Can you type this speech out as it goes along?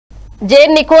జే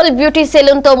Nicole beauty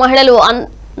salon తో మహిళలు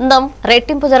అందం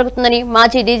రెట్టింపు జరుగుతుందని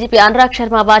మాజీ డీజీపీ అనురాగ్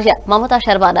శర్మ భార్య మమతా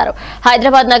శర్మ అన్నారు.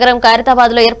 హైదరాబాద్ నగరం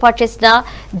ఖైరతాబాద్ లో ఏర్పాటు చేసిన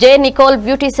జే నికోల్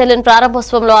బ్యూటీ సెలూన్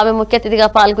ప్రారంభోత్సవంలో ఆమె ముఖ్య అతిథిగా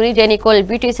పాల్గొని జే నికోల్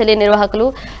బ్యూటీ సెలూన్ నిర్వాహకులు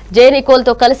జే నికోల్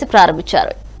తో కలిసి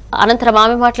ప్రారంభించారు. అనంతరం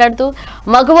ఆమె మాట్లాడుతూ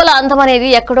మగువల అందం అనేది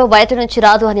ఎక్కడో బయట నుంచి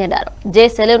రాదు అని అన్నారు. జే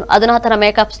సెలూన్ అధునాతన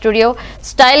మేకప్ స్టూడియో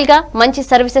స్టైల్ గా మంచి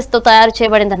సర్వీసెస్ తో తయారు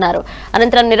చేయబడిందన్నారు.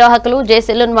 అనంతరం నిర్వాహకులు జే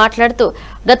సెలూన్ మాట్లాడుతూ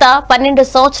గత 12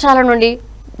 సంవత్సరాల నుండి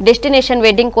డెస్టినేషన్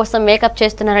వెడ్డింగ్ కోసం మేకప్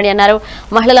చేస్తున్నారని అన్నారు.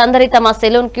 మహిళలందరి తమ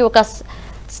సెలూన్ కి ఒక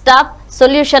స్టాప్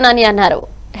సొల్యూషన్ అని అన్నారు.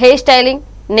 హెయిర్ స్టైలింగ్,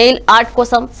 నెయిల్ ఆర్ట్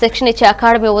కోసం శిక్షణ ఇచ్చే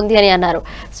అకాడమీ ఉంది అని అన్నారు.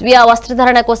 స్వీయ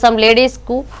వస్త్రధారణ కోసం లేడీస్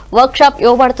కు వర్క్ షాప్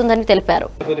ఇవ్వబడుతుందని తెలిపారు.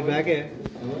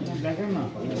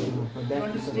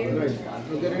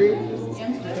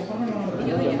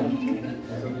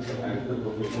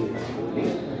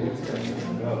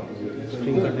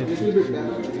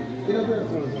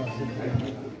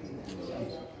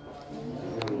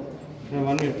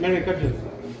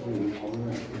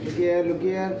 Look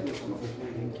here.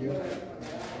 Thank you.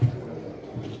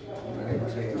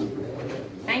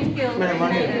 Thank you.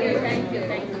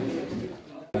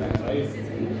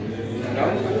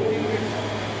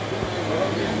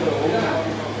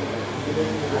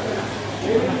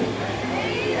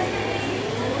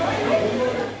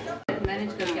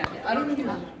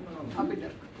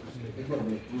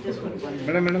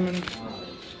 Madam.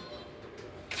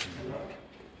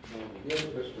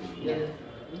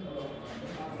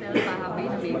 I have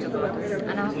been a makeup artist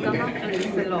and I have come up with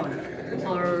a salon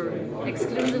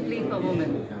exclusively for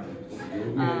women.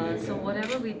 So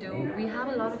whatever we do, we have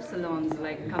a lot of salons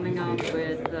like coming out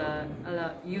with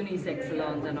unisex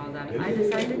salons and all that. I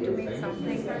decided to make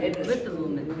something with the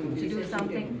women, to do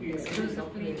something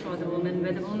exclusively for the women,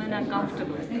 where the women are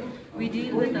comfortable. We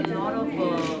deal with a lot of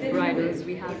bridals.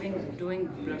 We have been doing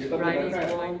bridals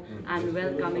warm and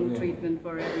welcoming treatment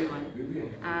for everyone.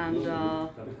 And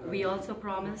we also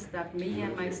promise that me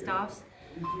and my staffs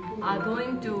are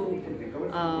going to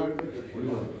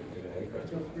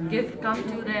come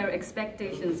to their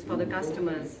expectations for the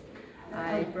customers.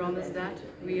 I promise that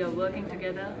we are working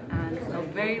together and a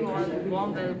very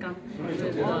warm welcome.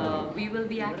 We will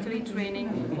be actually training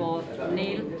for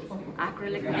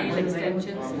acrylic nail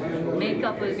extensions.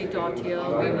 Makeup will be taught here.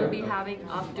 We will be having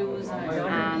updos and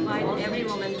invite every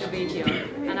woman to be here.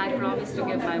 And I promise to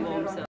give my warm service.